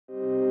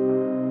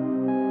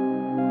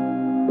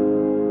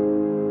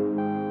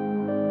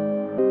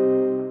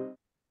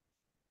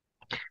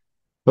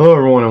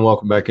and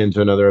welcome back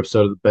into another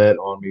episode of the Bet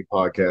on Me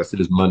podcast.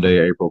 It is Monday,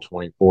 April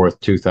 24th,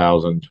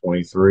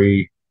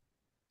 2023.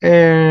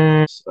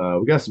 And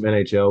we got some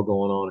NHL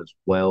going on as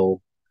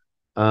well.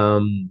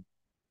 Um,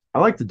 I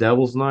like the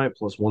Devils tonight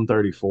plus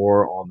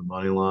 134 on the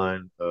money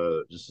line,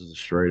 just as a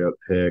straight up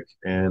pick.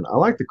 And I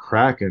like the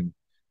Kraken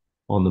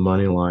on the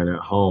money line at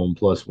home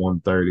plus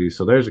 130.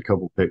 So there's a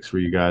couple picks for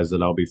you guys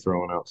that I'll be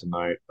throwing out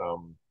tonight.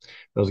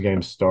 Those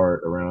games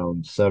start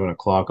around 7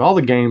 o'clock. All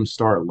the games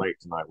start late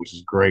tonight, which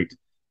is great.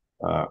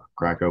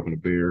 Crack open a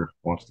beer,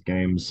 watch the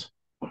games,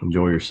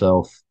 enjoy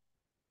yourself,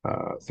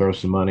 throw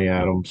some money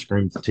at them,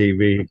 scream at the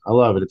TV. I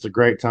love it. It's a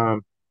great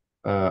time.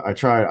 I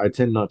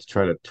tend not to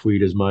try to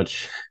tweet as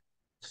much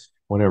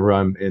whenever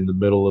I'm in the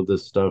middle of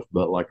this stuff,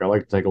 but like I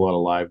like to take a lot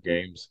of live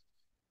games.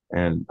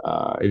 And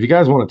if you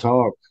guys want to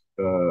talk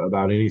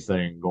about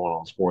anything going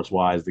on sports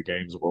wise, the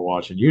games that we're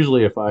watching,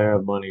 usually if I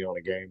have money on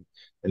a game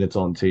and it's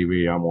on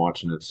TV, I'm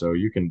watching it. So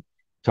you can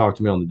talk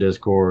to me on the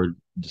Discord,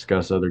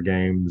 discuss other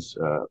games,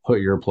 put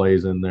your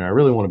plays in there. I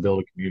really want to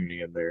build a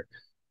community in there.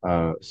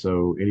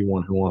 So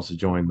anyone who wants to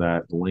join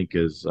that, the link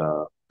is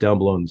down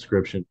below in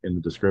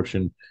the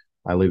description.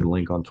 I leave the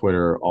link on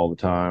Twitter all the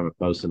time. I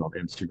post it on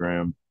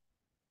Instagram.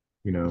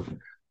 You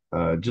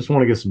know, just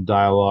want to get some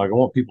dialogue. I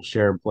want people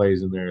sharing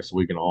plays in there so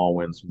we can all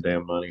win some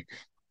damn money.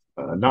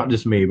 Not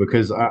just me,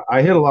 because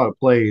I hit a lot of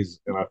plays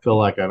and I feel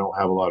like I don't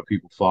have a lot of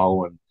people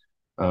following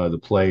the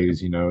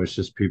plays. It's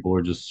just people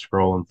are just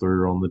scrolling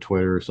through on the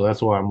Twitter. So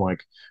that's why I'm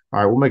like, all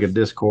right, we'll make a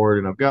Discord.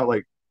 And I've got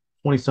like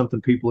 20 something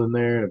people in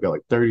there, and I've got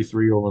like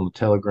 33 over on the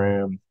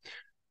Telegram.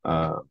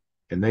 Uh,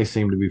 and they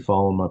seem to be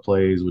following my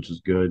plays, which is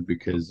good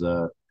because,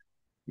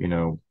 you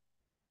know,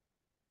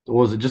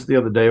 was it just the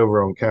other day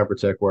over on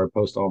Caprotech where I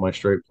post all my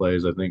straight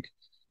plays? I think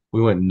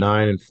we went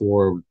 9-4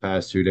 over the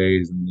past 2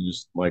 days, and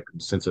just like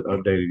since it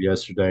updated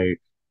yesterday,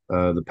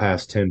 the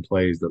past 10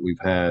 plays that we've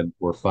had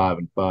were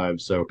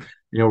 5-5. So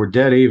we're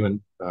dead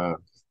even at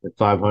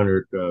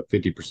 500,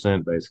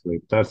 50%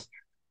 basically.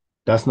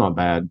 That's not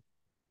bad,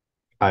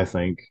 I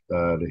think,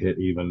 to hit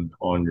even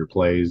on your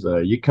plays.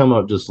 You come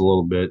up just a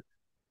little bit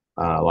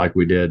like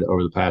we did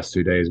over the past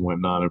 2 days,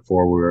 went 9-4. We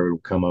were able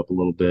to come up a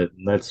little bit,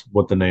 and that's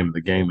what the name of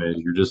the game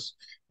is.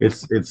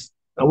 It's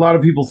a lot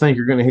of people think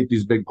you're going to hit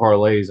these big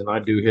parlays, and I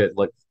do hit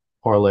like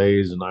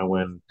parlays, and I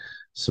win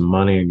some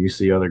money, and you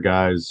see other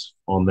guys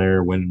on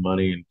there winning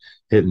money and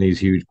hitting these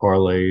huge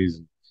parlays,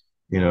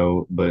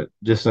 but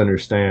just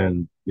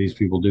understand these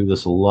people do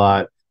this a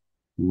lot. A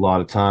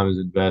lot of time is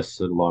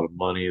invested, a lot of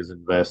money is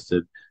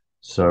invested.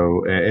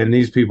 So, and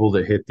these people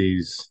that hit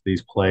these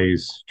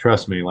plays,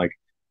 trust me, like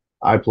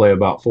I play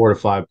about 4 to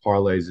 5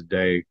 parlays a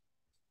day,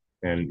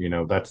 and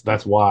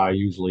that's why I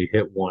usually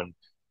hit one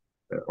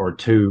or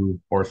two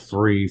or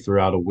three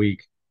throughout a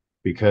week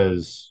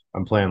because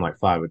I'm playing like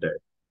five a day.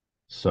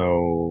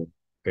 So,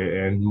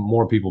 and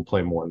more people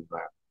play more than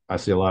that. I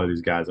see a lot of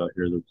these guys out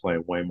here that are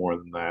playing way more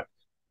than that,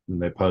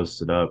 and they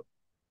post it up.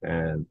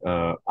 And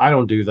I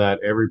don't do that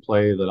every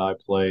play that I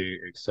play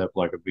except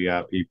like a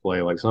VIP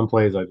play. Like some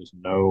plays I just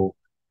know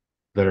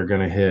that are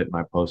going to hit, and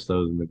I post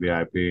those in the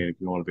VIP. And if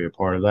you want to be a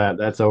part of that,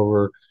 that's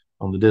over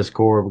on the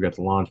Discord. We got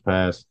the launch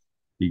pass.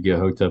 You get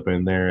hooked up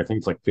in there. I think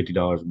it's like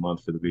 $50 a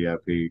month for the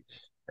VIP.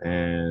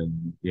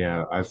 And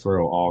yeah, I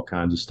throw all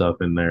kinds of stuff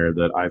in there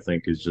that I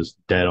think is just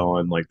dead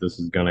on. Like this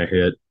is going to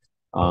hit.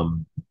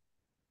 Um,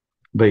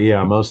 but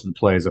yeah, most of the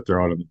plays I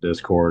throw out in the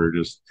Discord are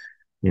just,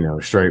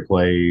 straight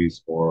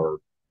plays or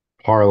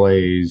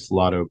parlays,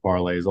 lotto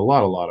parlays, a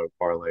lot of lotto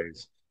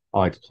parlays. I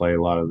like to play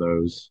a lot of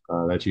those.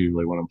 That's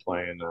usually when I'm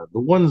playing. The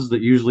ones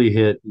that usually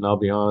hit, and I'll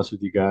be honest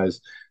with you guys,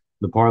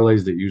 the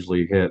parlays that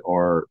usually hit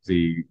are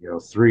the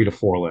 3 to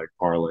 4 leg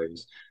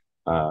parlays.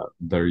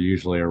 They're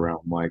usually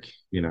around like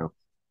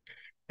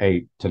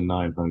 8 to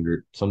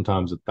 900,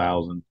 sometimes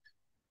 1,000.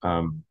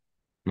 Um,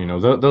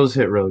 those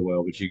hit really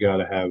well, but you got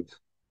to have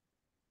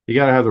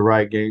the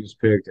right games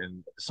picked,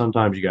 and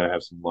sometimes you got to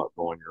have some luck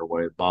going your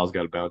way. The ball's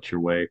got to bounce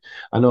your way.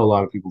 I know a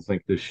lot of people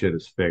think this shit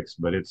is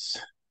fixed, but it's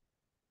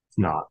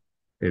not.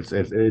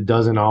 It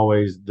doesn't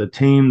always. The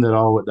team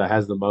that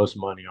has the most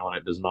money on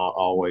it does not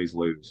always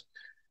lose,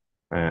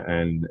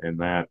 and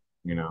that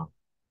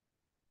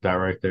that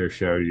right there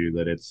shows you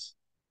that it's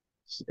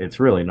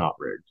really not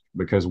rigged.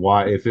 Because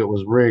why? If it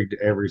was rigged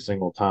every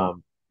single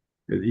time,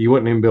 you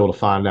wouldn't even be able to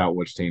find out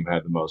which team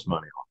had the most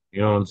money on it.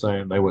 You know what I'm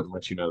saying? They wouldn't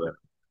let you know that.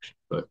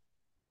 But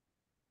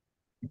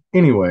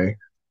anyway,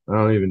 I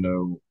don't even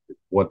know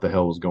what the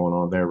hell was going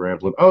on there,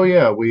 rambling. Oh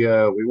yeah, we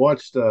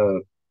watched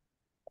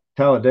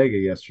Talladega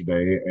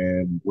yesterday,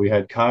 and we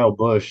had Kyle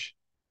Busch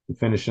to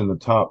finish in the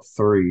top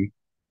three,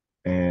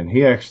 and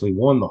he actually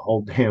won the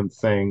whole damn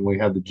thing. We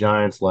had the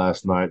Giants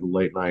last night, the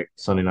late night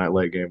Sunday night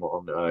late game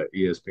on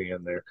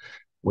ESPN. There,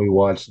 we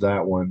watched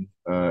that one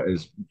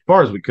as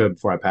far as we could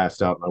before I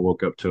passed out, and I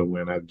woke up to a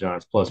win. I had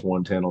Giants plus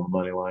 110 on the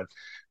money line.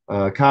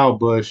 Kyle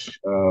Busch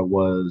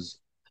was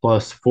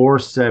plus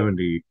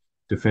 470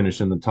 to finish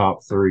in the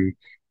top three,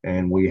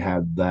 and we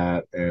had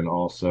that. And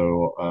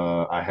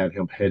also, I had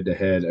him head to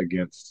head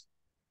against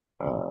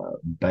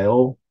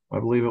Bell, I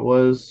believe it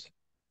was.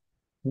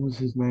 What was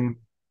his name?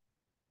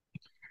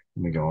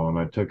 let me go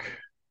on.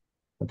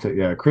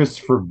 Yeah,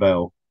 Christopher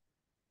Bell.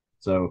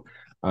 So,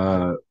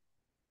 uh,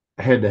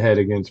 head to head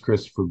against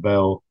Christopher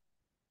Bell.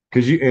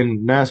 Because you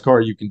in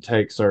NASCAR you can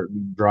take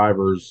certain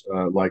drivers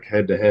like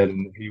head to head,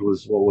 and he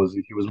was what was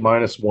he? He was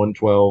minus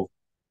 112.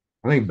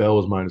 I think Bell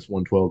was minus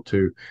 112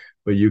 too.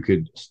 But you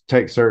could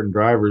take certain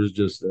drivers.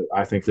 Just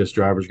I think this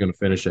driver's going to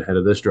finish ahead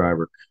of this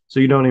driver, so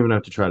you don't even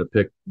have to try to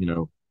pick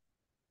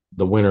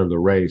the winner of the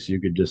race.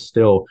 You could just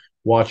still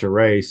watch a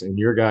race, and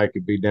your guy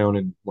could be down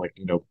in like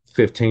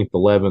 15th,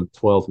 11th,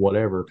 12th,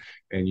 whatever,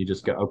 and you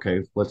just go,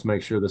 okay, let's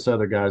make sure this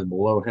other guy's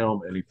below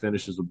him and he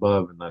finishes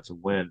above, and that's a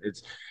win.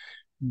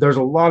 There's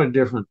a lot of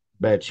different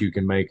bets you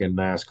can make in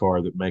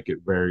NASCAR that make it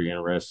very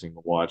interesting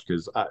to watch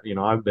because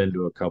I've been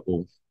to a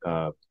couple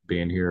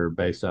being here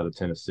based out of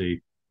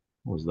Tennessee.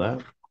 What was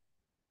that?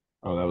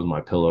 Oh, that was my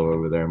pillow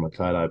over there, my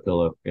tie-dye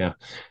pillow. Yeah.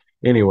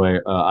 Anyway,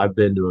 I've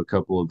been to a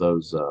couple of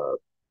those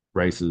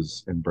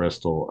races in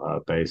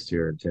Bristol, based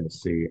here in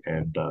Tennessee,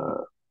 and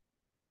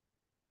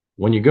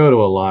when you go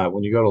to a live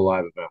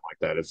event like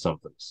that, it's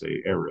something to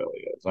see. It really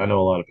is. I know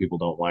a lot of people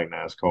don't like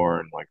NASCAR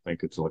and like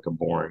think it's like a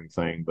boring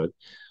thing, but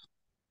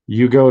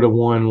you go to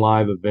one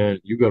live event,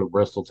 you go to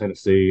Bristol,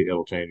 Tennessee,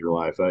 it'll change your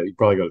life. You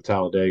probably go to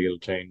Talladega, it'll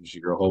change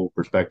your whole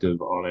perspective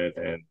on it,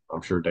 and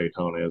I'm sure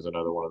Daytona is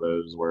another one of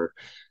those where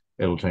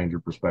it'll change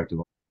your perspective.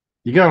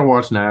 You got to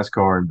watch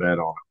NASCAR and bet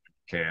on it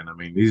when you can. I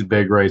mean, these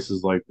big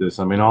races like this,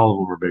 I mean, all of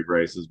them are big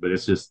races, but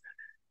it's just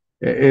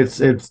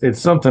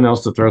it's something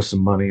else to throw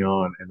some money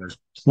on, and there's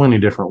plenty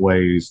different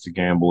ways to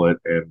gamble it,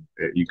 and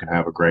you can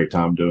have a great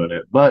time doing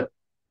it. But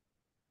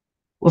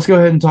let's go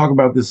ahead and talk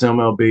about this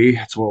MLB.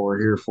 That's what we're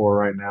here for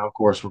right now. Of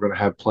course, we're going to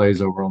have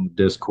plays over on the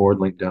Discord,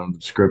 link down in the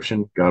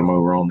description. Got them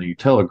over on the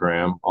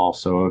Telegram.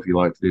 Also, if you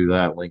like to do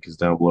that, link is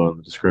down below in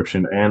the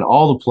description. And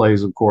all the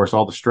plays, of course,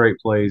 all the straight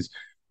plays,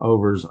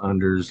 overs,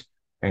 unders,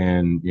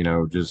 and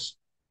just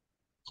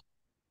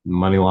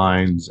money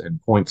lines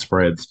and point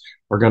spreads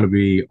are going to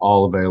be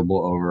all available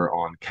over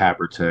on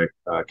CapperTech,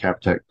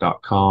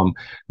 cappertech.com.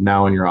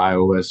 Now in your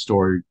iOS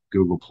store,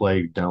 Google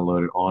Play,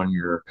 download it on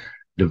your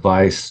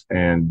device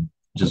and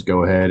just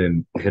go ahead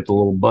and hit the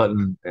little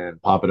button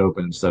and pop it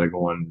open instead of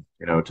going,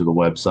 to the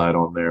website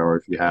on there. Or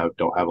if you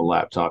don't have a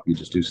laptop, you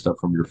just do stuff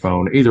from your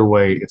phone. Either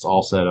way, it's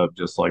all set up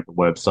just like the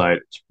website.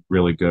 It's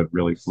really good,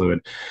 really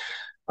fluid.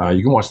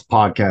 You can watch the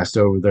podcast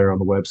over there on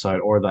the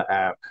website or the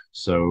app.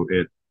 So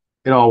it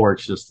all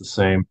works just the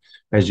same.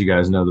 As you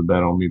guys know, the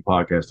Bet on Me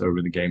podcast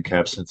over the Game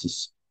Cap, since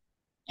it's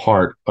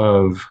part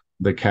of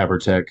the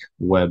CapperTech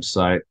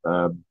website.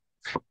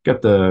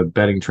 Got the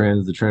betting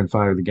trends, the trend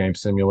finder, the game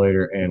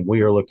simulator, and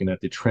we are looking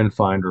at the trend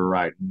finder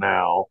right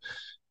now.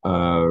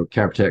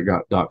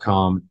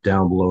 CapperTech.com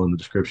down below in the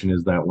description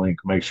is that link.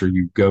 Make sure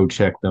you go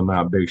check them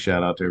out. Big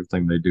shout out to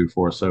everything they do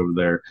for us over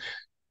there.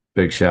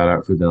 Big shout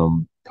out for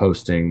them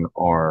posting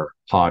our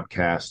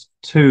podcast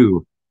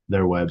to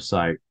their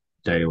website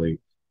daily.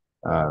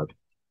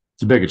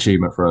 It's a big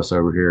achievement for us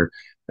over here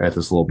at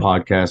this little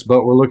podcast.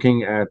 But we're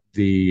looking at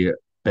the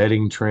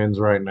betting trends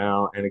right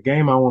now. And a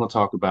game I want to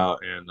talk about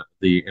in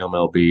the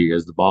MLB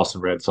is the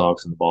Boston Red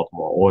Sox and the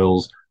Baltimore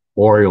Orioles,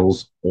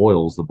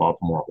 the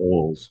Baltimore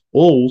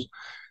Orioles.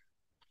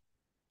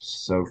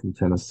 So from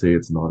Tennessee,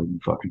 it's not even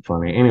fucking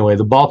funny. Anyway,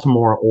 the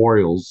Baltimore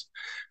Orioles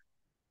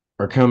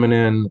are coming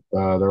in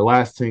their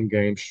last 10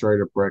 games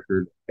straight up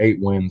record, 8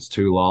 wins,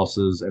 2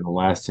 losses, and the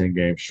last 10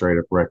 games straight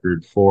up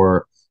record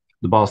for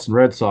the Boston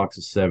Red Sox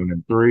is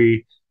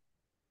 7-3.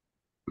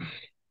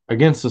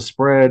 Against the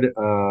spread,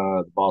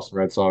 the Boston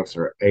Red Sox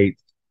are 8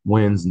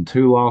 wins and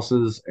 2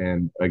 losses,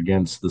 and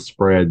against the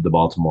spread, the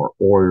Baltimore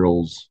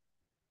Orioles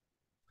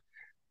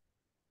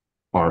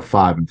are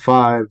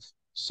 5-5.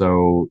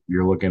 So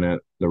you're looking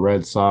at the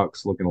Red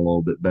Sox looking a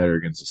little bit better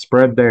against the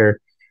spread there.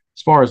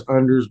 As far as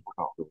unders, we're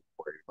not really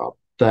worried about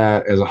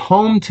that. As a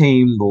home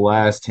team, the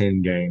last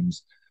 10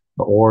 games,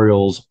 the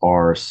Orioles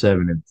are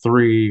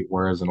 7-3,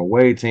 whereas an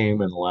away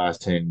team in the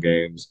last 10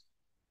 games,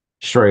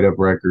 straight up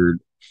record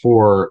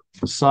for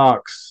the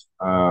Sox,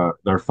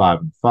 they're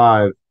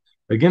 5-5.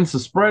 Against the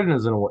spread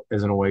as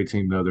an away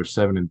team, though, they're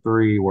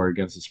 7-3, where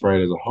against the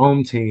spread as a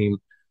home team,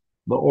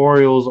 the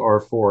Orioles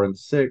are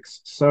 4-6.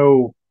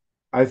 So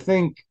I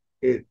think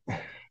it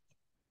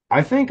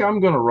I think I'm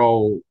gonna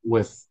roll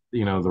with,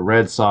 the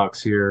Red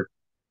Sox here.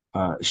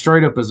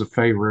 Straight up as a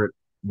favorite,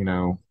 you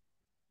know,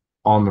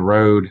 on the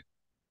road.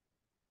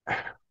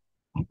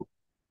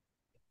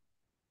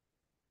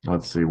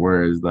 Let's see,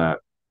 where is that?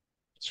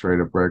 Straight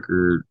up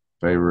record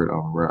favorite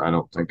on the road. I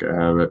don't think I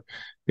have it.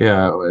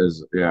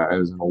 As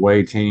an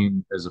away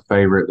team as a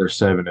favorite, they're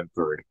 7-3.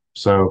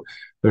 So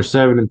they're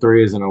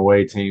 7-3 as an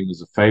away team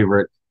as a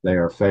favorite. They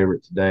are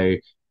favorite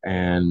today,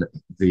 and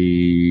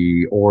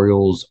the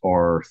Orioles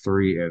are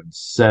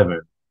 3-7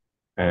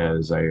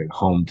 as a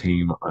home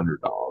team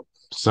underdog.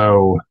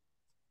 So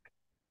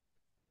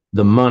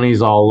the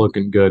money's all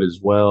looking good as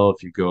well.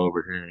 If you go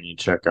over here and you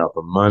check out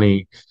the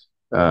money,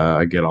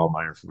 I get all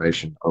my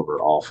information over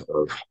off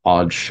of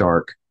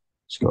OddsShark.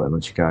 Just go ahead and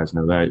let you guys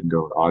know that. You can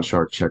go to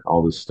OddsShark, check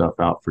all this stuff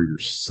out for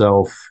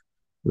yourself.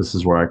 This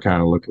is where I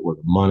kind of look at where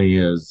the money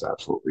is.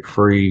 Absolutely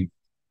free.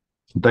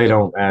 They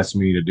don't ask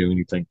me to do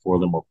anything for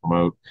them or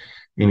promote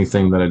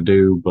anything that I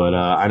do, but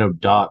I know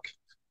Doc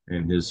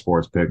and his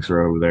sports picks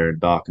are over there.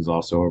 Doc is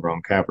also over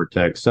on Capper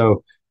Tech,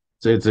 so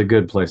it's a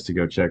good place to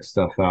go check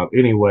stuff out.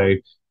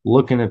 Anyway,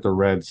 looking at the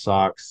Red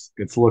Sox,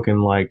 it's looking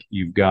like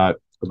you've got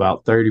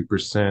about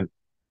 30%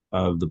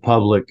 of the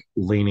public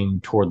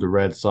leaning toward the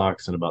Red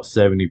Sox and about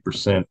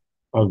 70%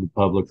 of the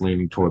public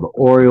leaning toward the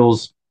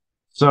Orioles.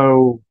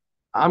 So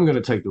I'm going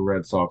to take the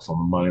Red Sox on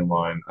the money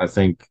line. I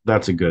think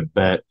that's a good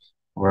bet.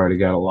 I've already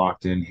got it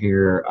locked in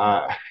here.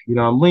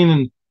 I'm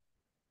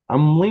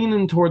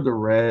leaning toward the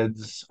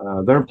Reds.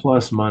 They're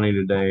plus money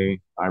today.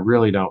 I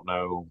really don't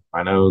know.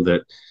 I know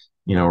that,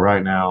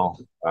 right now,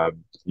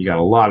 you got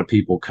a lot of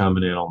people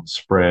coming in on the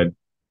spread,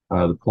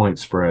 the point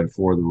spread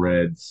for the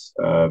Reds.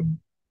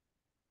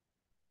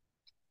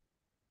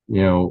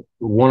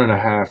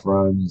 1.5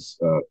 runs,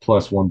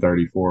 plus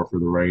 134 for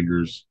the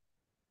Rangers,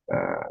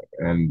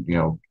 and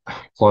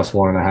plus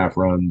 1.5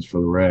 runs for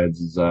the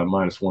Reds is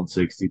minus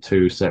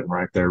 162, sitting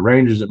right there.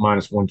 Rangers at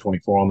minus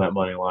 124 on that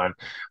money line.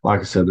 Like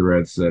I said, the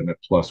Reds sitting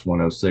at plus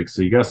 106.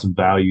 So you got some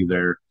value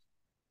there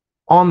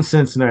on the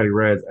Cincinnati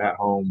Reds at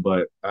home,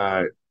 but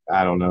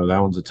I don't know. That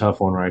one's a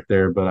tough one right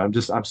there. But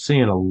I'm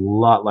seeing a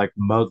lot like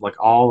most like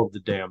all of the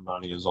damn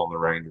money is on the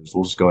Rangers.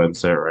 We'll just go ahead and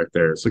say it right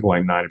there. It's looking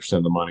like 90%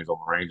 of the money's on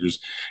the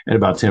Rangers and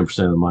about 10%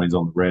 of the money's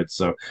on the Reds.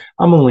 So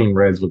I'm gonna lean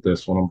Reds with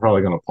this one. I'm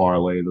probably gonna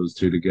parlay those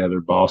two together,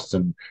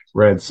 Boston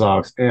Red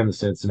Sox and the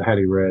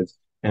Cincinnati Reds,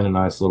 and a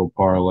nice little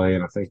parlay.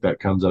 And I think that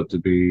comes up to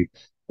be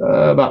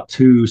about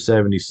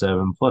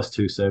 277 plus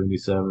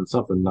 277,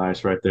 something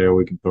nice right there.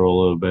 We can throw a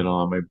little bit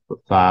on, maybe put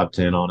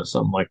 510 on it,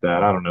 something like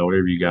that. I don't know,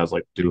 whatever you guys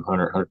like to do,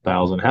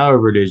 100,000,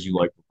 however it is you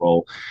like to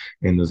roll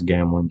in this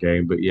gambling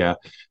game. But yeah,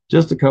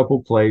 just a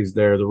couple plays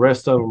there. The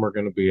rest of them are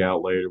going to be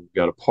out later. We've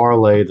got a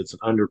parlay that's an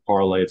under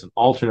parlay. It's an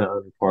alternate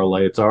under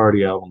parlay. It's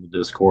already out on the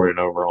Discord and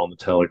over on the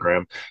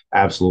Telegram.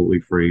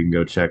 Absolutely free. You can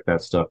go check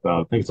that stuff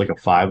out. I think it's like a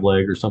 5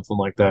 leg or something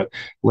like that.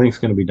 Link's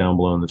going to be down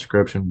below in the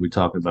description. We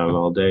talk about it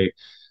all day.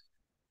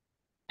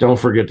 Don't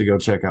forget to go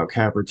check out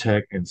Capper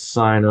Tech and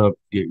sign up,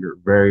 get your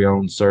very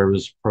own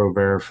service pro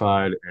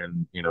verified,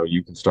 and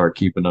you can start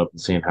keeping up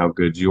and seeing how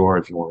good you are.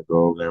 If you want to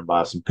go over there and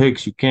buy some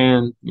picks, you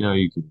can.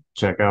 You can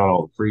check out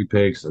all the free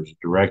picks. There's a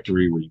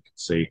directory where you can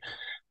see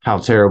how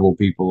terrible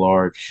people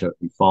are, if you should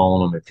be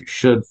following them, if you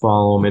should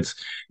follow them.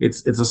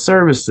 It's a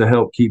service to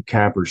help keep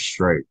cappers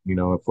straight.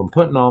 If I'm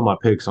putting all my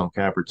picks on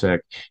Capper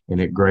Tech and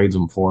it grades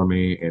them for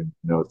me, and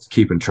it's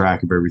keeping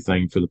track of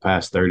everything for the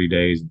past 30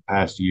 days and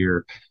past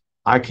year,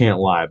 I can't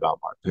lie about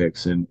my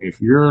picks. And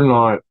if you're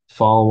not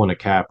following a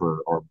capper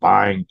or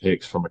buying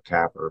picks from a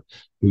capper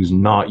who's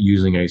not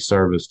using a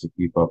service to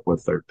keep up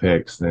with their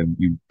picks, then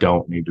you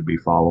don't need to be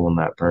following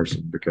that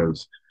person,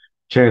 because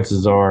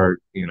chances are,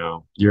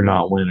 you're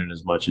not winning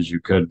as much as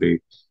you could be.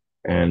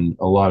 And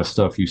a lot of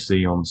stuff you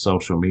see on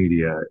social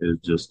media is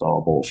just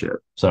all bullshit.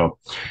 So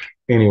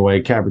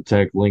anyway, Capper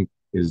Tech link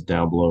is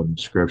down below in the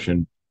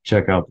description.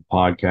 Check out the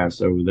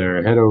podcast over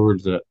there. Head over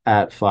to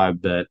at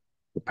 5bet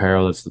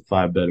apparel. It's the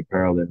 5bet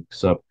apparel that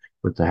hooks up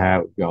with the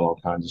hat. We've got all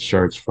kinds of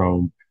shirts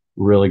from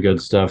really good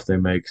stuff. They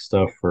make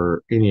stuff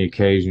for any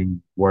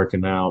occasion,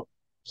 working out,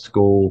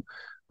 school,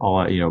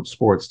 all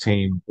sports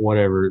team,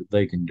 whatever,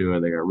 they can do it.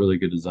 They got really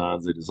good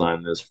designs. They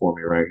designed this for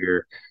me right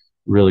here.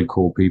 Really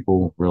cool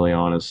people, really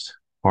honest,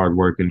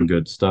 hardworking,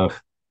 good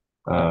stuff.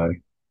 Uh,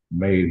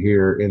 Made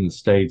here in the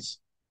States.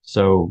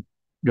 So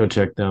go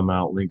check them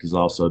out. Link is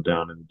also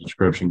down in the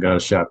description. Got to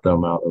shout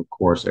them out, of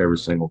course, every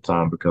single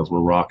time, because we're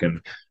rocking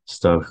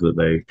stuff that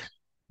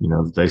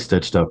they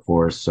stitched up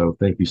for us. So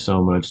thank you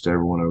so much to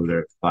everyone over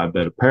there at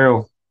 5Bet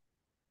Apparel.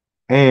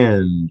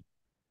 And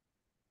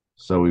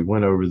so we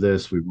went over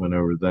this, we went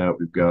over that,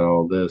 we've got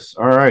all this.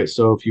 All right.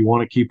 So if you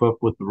want to keep up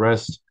with the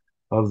rest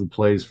of the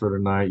plays for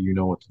tonight, you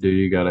know what to do.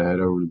 You got to head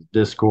over to the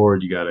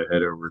Discord. You got to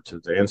head over to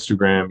the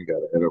Instagram. You got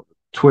to head over to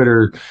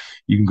Twitter.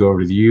 You can go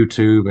over to the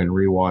YouTube and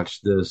rewatch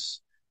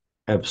this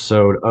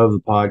episode of the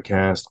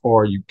podcast,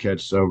 or you catch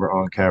us over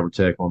on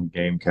Cabertech on the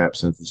Game Cap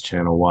Census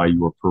channel while you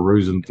were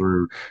perusing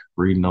through,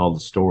 reading all the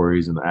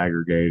stories and the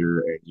aggregator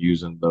and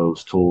using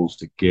those tools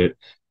to get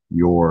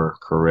your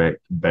correct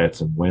bets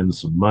and win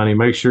some money.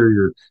 Make sure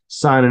you're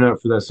signing up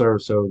for that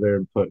service over there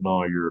and putting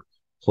all your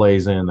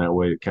plays in. That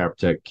way,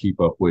 Cabertech keep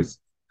up with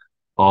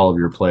all of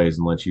your plays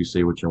and let you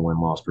see what your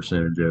win-loss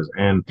percentage is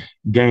and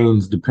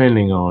gains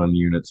depending on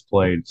units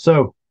played.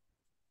 So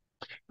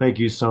thank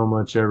you so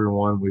much,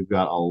 everyone. We've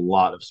got a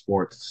lot of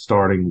sports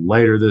starting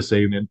later this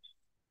evening.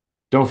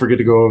 Don't forget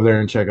to go over there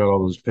and check out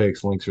all those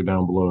picks. Links are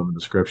down below in the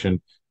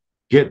description.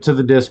 Get to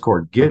the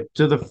Discord. Get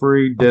to the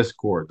free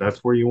Discord. That's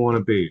where you want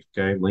to be.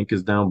 Okay. Link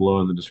is down below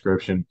in the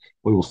description.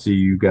 We will see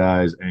you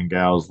guys and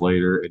gals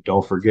later. And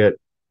don't forget,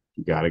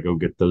 you got to go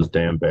get those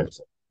damn bets.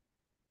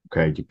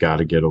 Okay. You got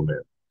to get them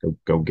in.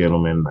 Go get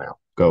them in now.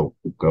 Go.